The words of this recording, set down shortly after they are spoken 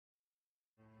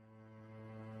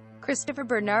Christopher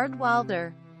Bernard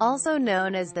Wilder, also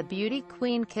known as the Beauty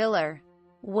Queen Killer,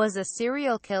 was a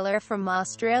serial killer from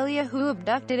Australia who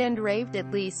abducted and raped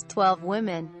at least 12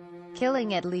 women,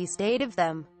 killing at least 8 of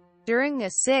them. During a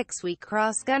 6-week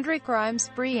cross-country crime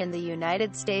spree in the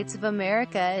United States of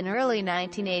America in early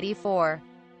 1984,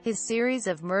 his series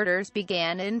of murders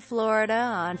began in Florida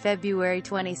on February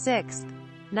 26,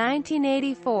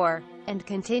 1984, and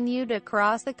continued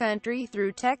across the country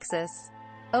through Texas,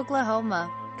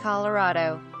 Oklahoma,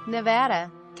 Colorado,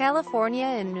 Nevada, California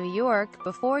and New York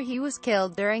before he was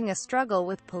killed during a struggle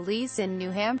with police in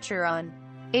New Hampshire on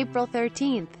April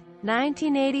 13,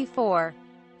 1984.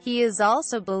 He is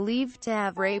also believed to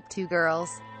have raped 2 girls,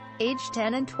 aged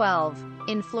 10 and 12,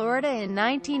 in Florida in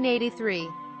 1983.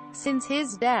 Since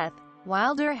his death,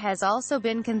 Wilder has also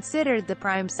been considered the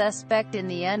prime suspect in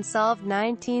the unsolved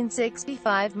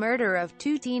 1965 murder of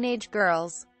 2 teenage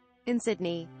girls in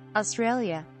Sydney,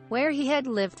 Australia, where he had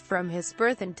lived from his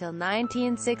birth until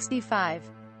 1965.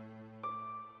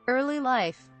 Early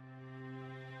life.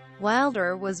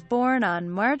 Wilder was born on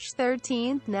March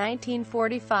 13,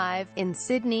 1945, in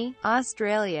Sydney,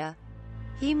 Australia.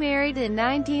 He married in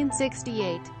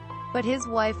 1968, but his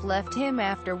wife left him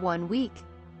after 1 week.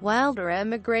 Wilder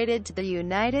emigrated to the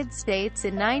United States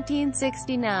in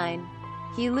 1969.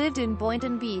 He lived in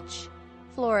Boynton Beach,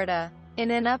 Florida,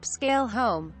 in an upscale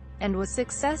home, and was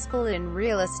successful in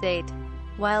real estate,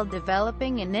 while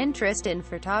developing an interest in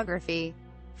photography.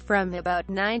 From about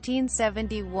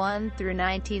 1971 through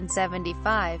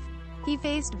 1975, he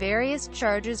faced various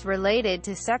charges related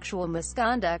to sexual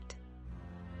misconduct.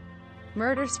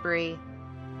 Murder spree.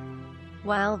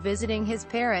 While visiting his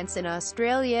parents in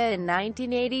Australia in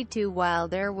 1982,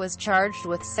 Wilder was charged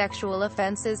with sexual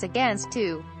offenses against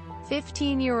 2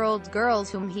 15-year-old girls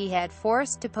whom he had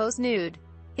forced to pose nude.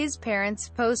 His parents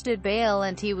posted bail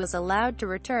and he was allowed to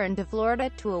return to Florida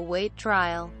to await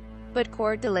trial, but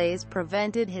court delays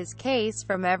prevented his case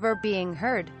from ever being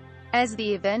heard, as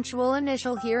the eventual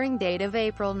initial hearing date of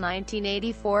April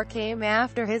 1984 came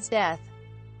after his death.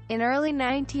 In early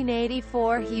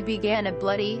 1984 he began a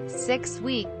bloody,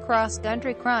 6-week,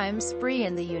 cross-country crime spree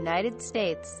in the United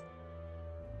States,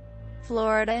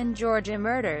 Florida and Georgia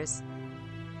murders.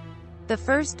 The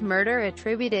first murder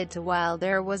attributed to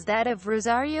Wilder was that of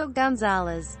Rosario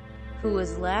Gonzalez, who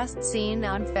was last seen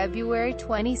on February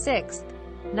 26,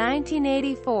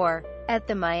 1984, at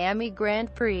the Miami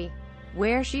Grand Prix,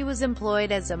 where she was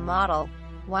employed as a model.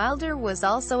 Wilder was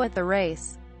also at the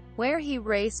race, where he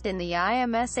raced in the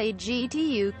IMSA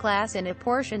GTU class in a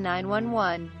Porsche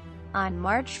 911. On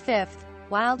March 5,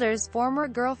 Wilder's former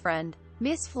girlfriend,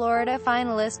 Miss Florida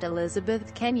finalist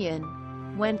Elizabeth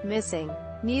Kenyon, went missing.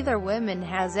 Neither woman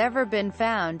has ever been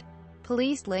found.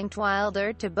 Police linked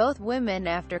Wilder to both women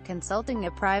after consulting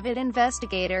a private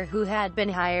investigator who had been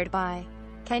hired by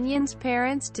Kenyon's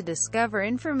parents to discover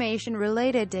information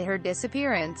related to her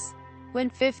disappearance.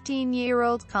 When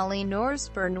 15-year-old Colleen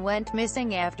Osborne went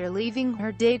missing after leaving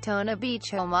her Daytona Beach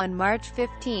home on March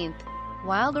 15,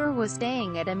 Wilder was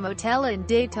staying at a motel in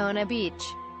Daytona Beach.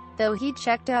 Though he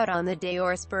checked out on the day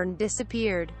Osborne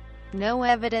disappeared, no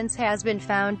evidence has been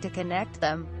found to connect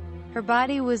them. Her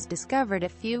body was discovered a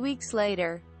few weeks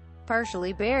later,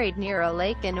 partially buried near a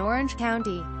lake in Orange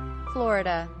County,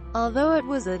 Florida, although it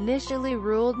was initially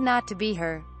ruled not to be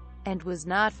her, and was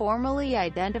not formally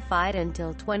identified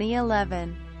until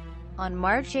 2011. On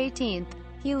March 18,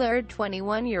 he lured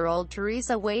 21-year-old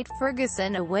Teresa Waite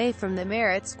Ferguson away from the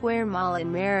Merritt Square Mall in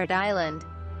Merritt Island,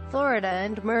 Florida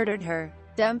and murdered her,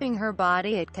 dumping her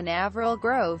body at Canaveral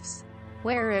Groves,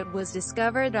 where it was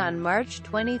discovered on March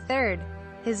 23.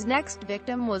 His next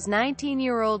victim was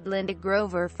 19-year-old Linda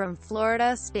Grover from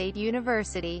Florida State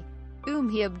University,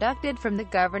 whom he abducted from the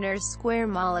Governor's Square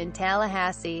Mall in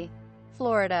Tallahassee,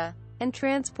 Florida, and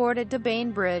transported to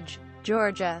Bainbridge,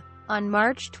 Georgia. On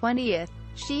March 20,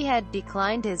 she had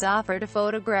declined his offer to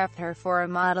photograph her for a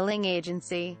modeling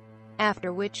agency,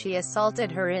 after which he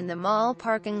assaulted her in the mall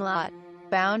parking lot,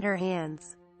 bound her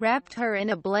hands, wrapped her in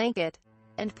a blanket,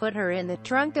 and put her in the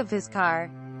trunk of his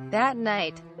car. That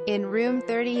night, in room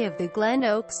 30 of the Glen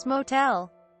Oaks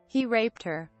Motel, he raped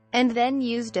her, and then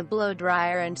used a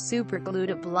blow-dryer and superglue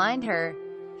to blind her.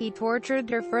 He tortured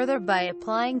her further by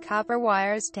applying copper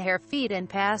wires to her feet and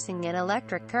passing an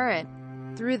electric current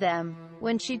through them.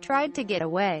 When she tried to get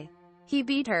away, he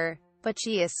beat her, but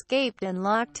she escaped and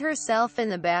locked herself in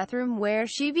the bathroom where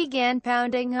she began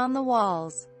pounding on the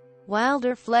walls.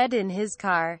 Wilder fled in his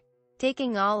car,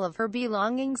 taking all of her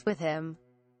belongings with him.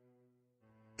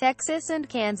 Texas and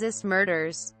Kansas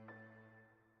murders.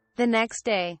 The next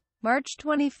day, March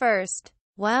 21,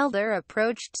 Wilder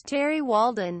approached Terry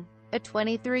Walden, a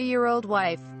 23-year-old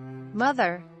wife,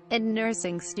 mother, and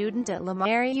nursing student at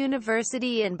Lamar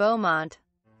University in Beaumont,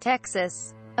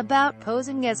 Texas, about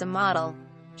posing as a model.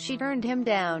 She turned him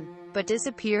down, but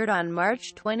disappeared on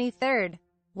March 23.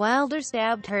 Wilder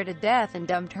stabbed her to death and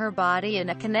dumped her body in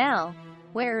a canal,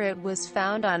 where it was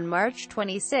found on March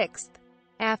 26.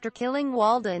 After killing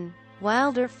Walden,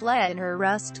 Wilder fled in her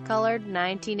rust-colored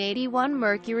 1981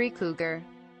 Mercury Cougar.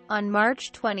 On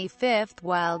March 25,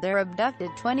 Wilder abducted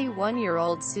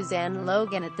 21-year-old Suzanne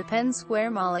Logan at the Penn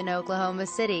Square Mall in Oklahoma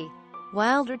City.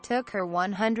 Wilder took her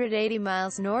 180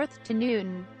 miles north to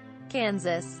Newton,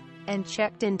 Kansas, and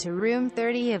checked into room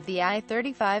 30 of the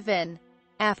I-35 Inn.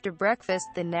 After breakfast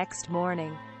the next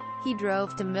morning, he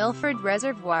drove to Milford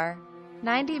Reservoir,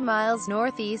 90 miles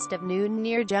northeast of Newton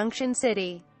near Junction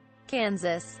City,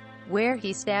 Kansas, where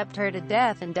he stabbed her to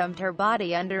death and dumped her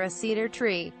body under a cedar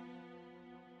tree.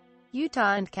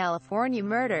 Utah and California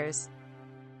murders.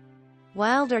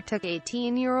 Wilder took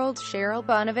 18-year-old Cheryl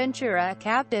Bonaventura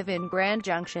captive in Grand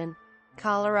Junction,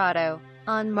 Colorado.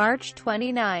 On March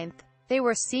 29, they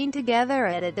were seen together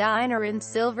at a diner in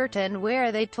Silverton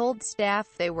where they told staff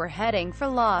they were heading for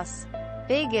Las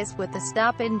Vegas with a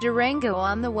stop in Durango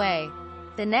on the way.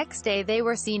 The next day they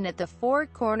were seen at the Four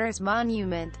Corners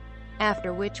Monument,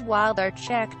 after which Wilder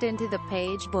checked into the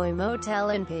Page Boy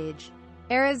Motel in Page,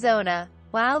 Arizona.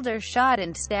 Wilder shot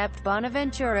and stabbed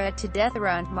Bonaventura to death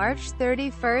around March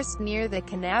 31 near the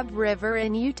Kanab River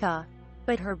in Utah,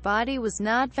 but her body was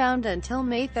not found until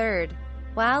May 3.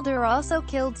 Wilder also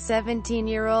killed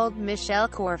 17-year-old Michelle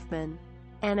Korfman,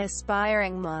 an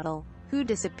aspiring model, who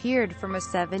disappeared from a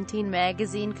 17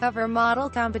 magazine cover model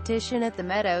competition at the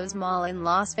Meadows Mall in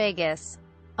Las Vegas.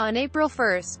 On April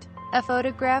 1, a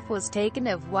photograph was taken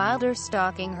of Wilder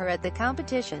stalking her at the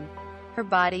competition. Her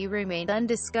body remained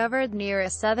undiscovered near a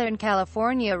Southern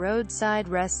California roadside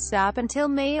rest stop until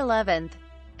May 11,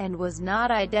 and was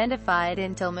not identified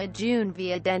until mid-June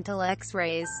via dental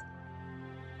X-rays.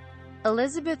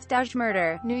 Elizabeth Dodge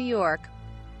murder, New York.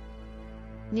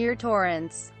 Near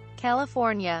Torrance,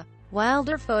 California,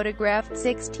 Wilder photographed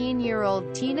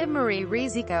 16-year-old Tina Marie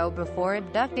Rizzico before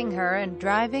abducting her and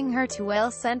driving her to El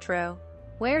Centro,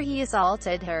 where he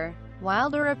assaulted her.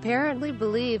 Wilder apparently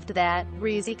believed that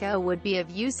Rizzico would be of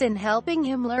use in helping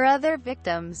him lure other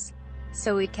victims,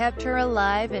 so he kept her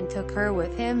alive and took her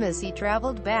with him as he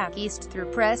traveled back east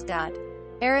through Prescott,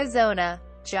 Arizona,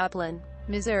 Joplin,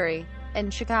 Missouri,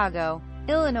 and Chicago,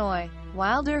 Illinois.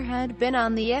 Wilder had been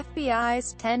on the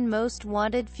FBI's 10 most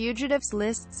wanted fugitives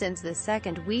list since the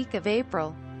second week of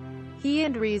April. He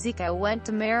and Rizzico went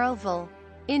to Merrillville,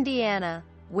 Indiana,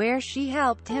 where she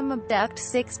helped him abduct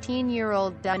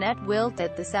 16-year-old Donette Wilt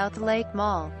at the South Lake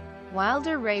Mall.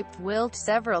 Wilder raped Wilt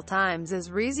several times as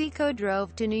Rizzico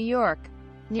drove to New York.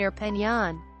 Near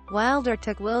Penyon, Wilder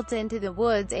took Wilt into the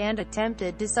woods and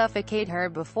attempted to suffocate her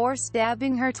before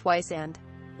stabbing her twice and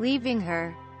leaving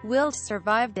her. Wilt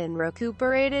survived and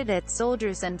recuperated at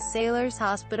Soldiers and Sailors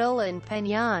Hospital in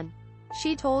Penyon.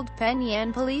 She told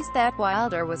Penyon police that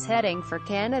Wilder was heading for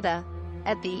Canada.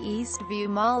 At the Eastview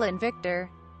Mall in Victor,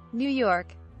 New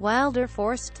York, Wilder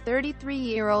forced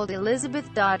 33-year-old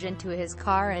Elizabeth Dodge into his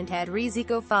car and had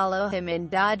Rizzico follow him in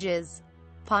Dodge's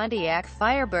Pontiac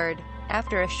Firebird.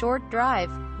 After a short drive,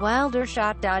 Wilder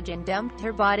shot Dodge and dumped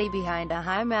her body behind a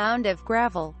high mound of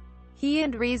gravel. He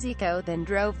and Rizzico then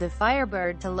drove the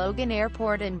Firebird to Logan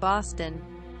Airport in Boston,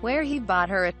 where he bought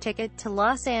her a ticket to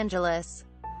Los Angeles.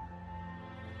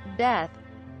 Death.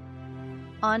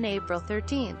 On April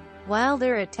 13,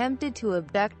 Wilder attempted to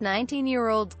abduct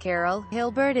 19-year-old Carol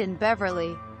Hilbert in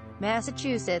Beverly,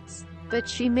 Massachusetts, but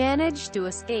she managed to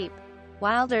escape.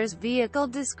 Wilder's vehicle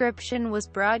description was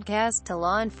broadcast to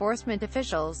law enforcement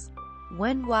officials.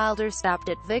 When Wilder stopped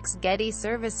at Vic's Getty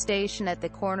service station at the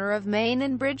corner of Main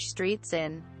and Bridge Streets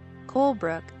in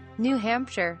Colebrook, New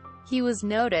Hampshire, he was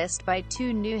noticed by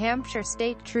 2 New Hampshire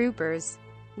state troopers,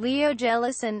 Leo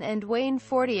Jellison and Wayne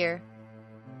Fortier.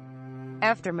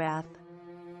 Aftermath.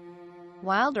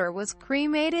 Wilder was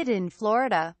cremated in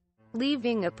Florida,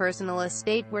 leaving a personal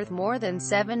estate worth more than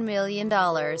 $7 million.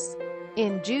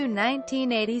 In June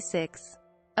 1986,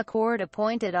 a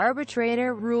court-appointed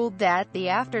arbitrator ruled that the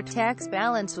after-tax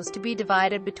balance was to be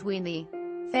divided between the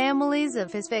families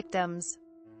of his victims.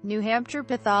 New Hampshire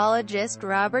pathologist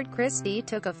Robert Christie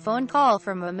took a phone call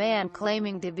from a man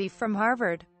claiming to be from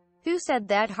Harvard, who said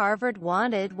that Harvard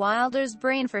wanted Wilder's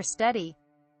brain for study.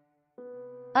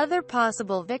 Other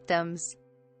possible victims.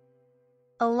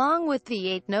 Along with the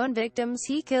 8 known victims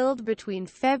he killed between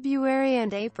February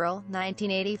and April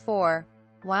 1984,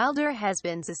 Wilder has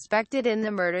been suspected in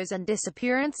the murders and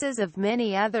disappearances of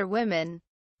many other women.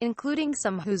 including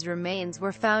some whose remains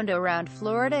were found around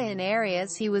Florida in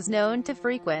areas he was known to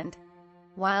frequent.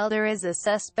 Wilder is a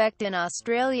suspect in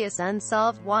Australia's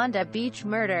unsolved Wanda Beach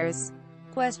murders.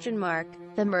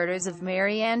 The murders of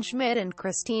Mary Ann Schmidt and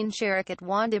Christine Sherrick at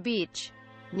Wanda Beach,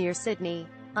 near Sydney,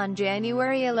 on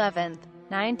January 11,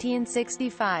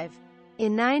 1965.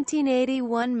 In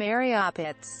 1981, Mary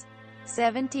Opitz,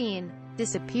 17,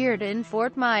 disappeared in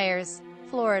Fort Myers,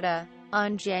 Florida,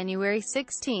 on January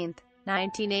 16,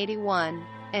 1981,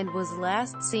 and was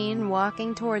last seen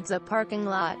walking towards a parking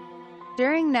lot.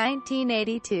 During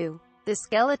 1982, the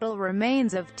skeletal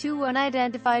remains of two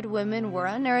unidentified women were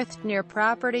unearthed near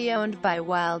property owned by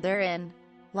Wilder in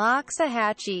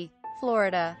Loxahatchee,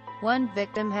 Florida. One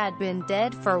victim had been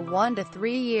dead for 1 to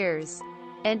 3 years,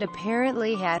 and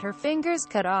apparently had her fingers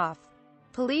cut off.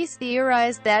 Police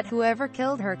theorized that whoever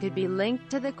killed her could be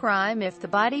linked to the crime if the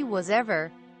body was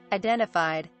ever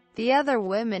identified. The other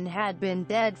women had been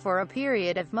dead for a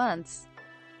period of months.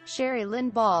 Sherry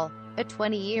Lynn Ball, a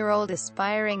 20-year-old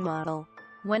aspiring model,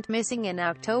 went missing in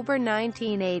October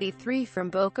 1983 from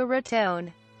Boca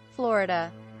Raton,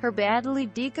 Florida. Her badly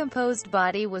decomposed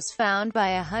body was found by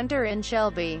a hunter in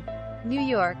Shelby, New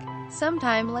York,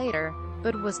 sometime later,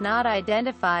 but was not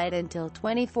identified until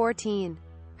 2014.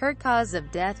 Her cause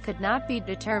of death could not be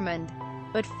determined,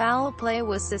 but foul play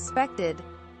was suspected.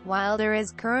 Wilder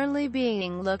is currently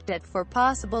being looked at for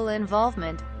possible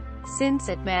involvement, since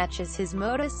it matches his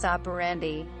modus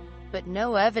operandi, but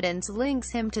no evidence links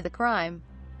him to the crime.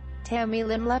 Tammy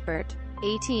Lynn Leppert,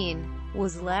 18,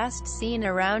 was last seen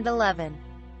around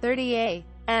 11:30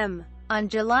 a.m. on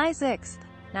July 6,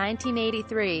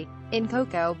 1983, in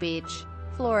Cocoa Beach,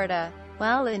 Florida,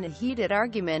 while in a heated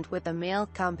argument with a male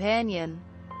companion.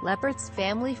 Leppert's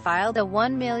family filed a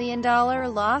 $1 million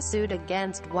lawsuit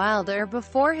against Wilder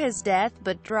before his death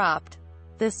but dropped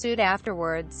the suit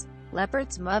afterwards.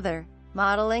 Leppert's mother,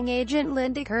 modeling agent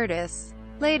Linda Curtis,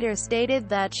 later stated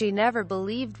that she never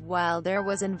believed Wilder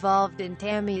was involved in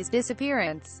Tammy's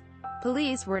disappearance.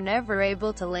 Police were never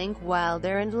able to link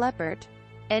Wilder and Leppert,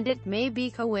 and it may be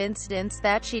coincidence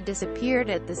that she disappeared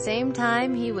at the same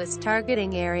time he was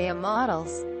targeting area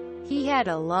models. He had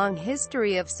a long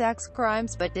history of sex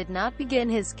crimes but did not begin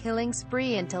his killing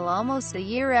spree until almost a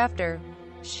year after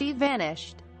she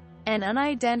vanished. An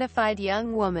unidentified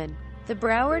young woman, the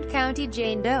Broward County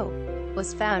Jane Doe,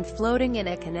 was found floating in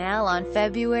a canal on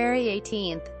February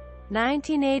 18,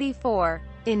 1984,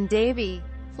 in Davie,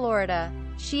 Florida.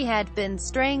 She had been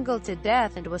strangled to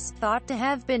death and was thought to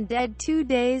have been dead 2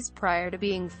 days prior to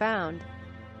being found.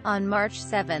 On March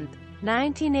 7,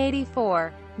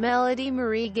 1984, Melody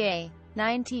Marie Gay,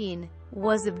 19,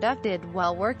 was abducted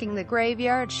while working the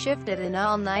graveyard shift at an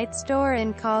all-night store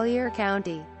in Collier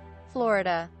County,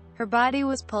 Florida. Her body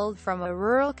was pulled from a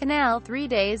rural canal 3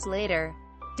 days later.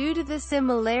 Due to the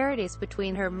similarities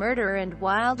between her murder and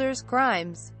Wilder's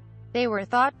crimes, they were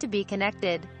thought to be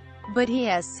connected, but he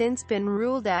has since been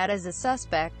ruled out as a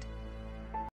suspect.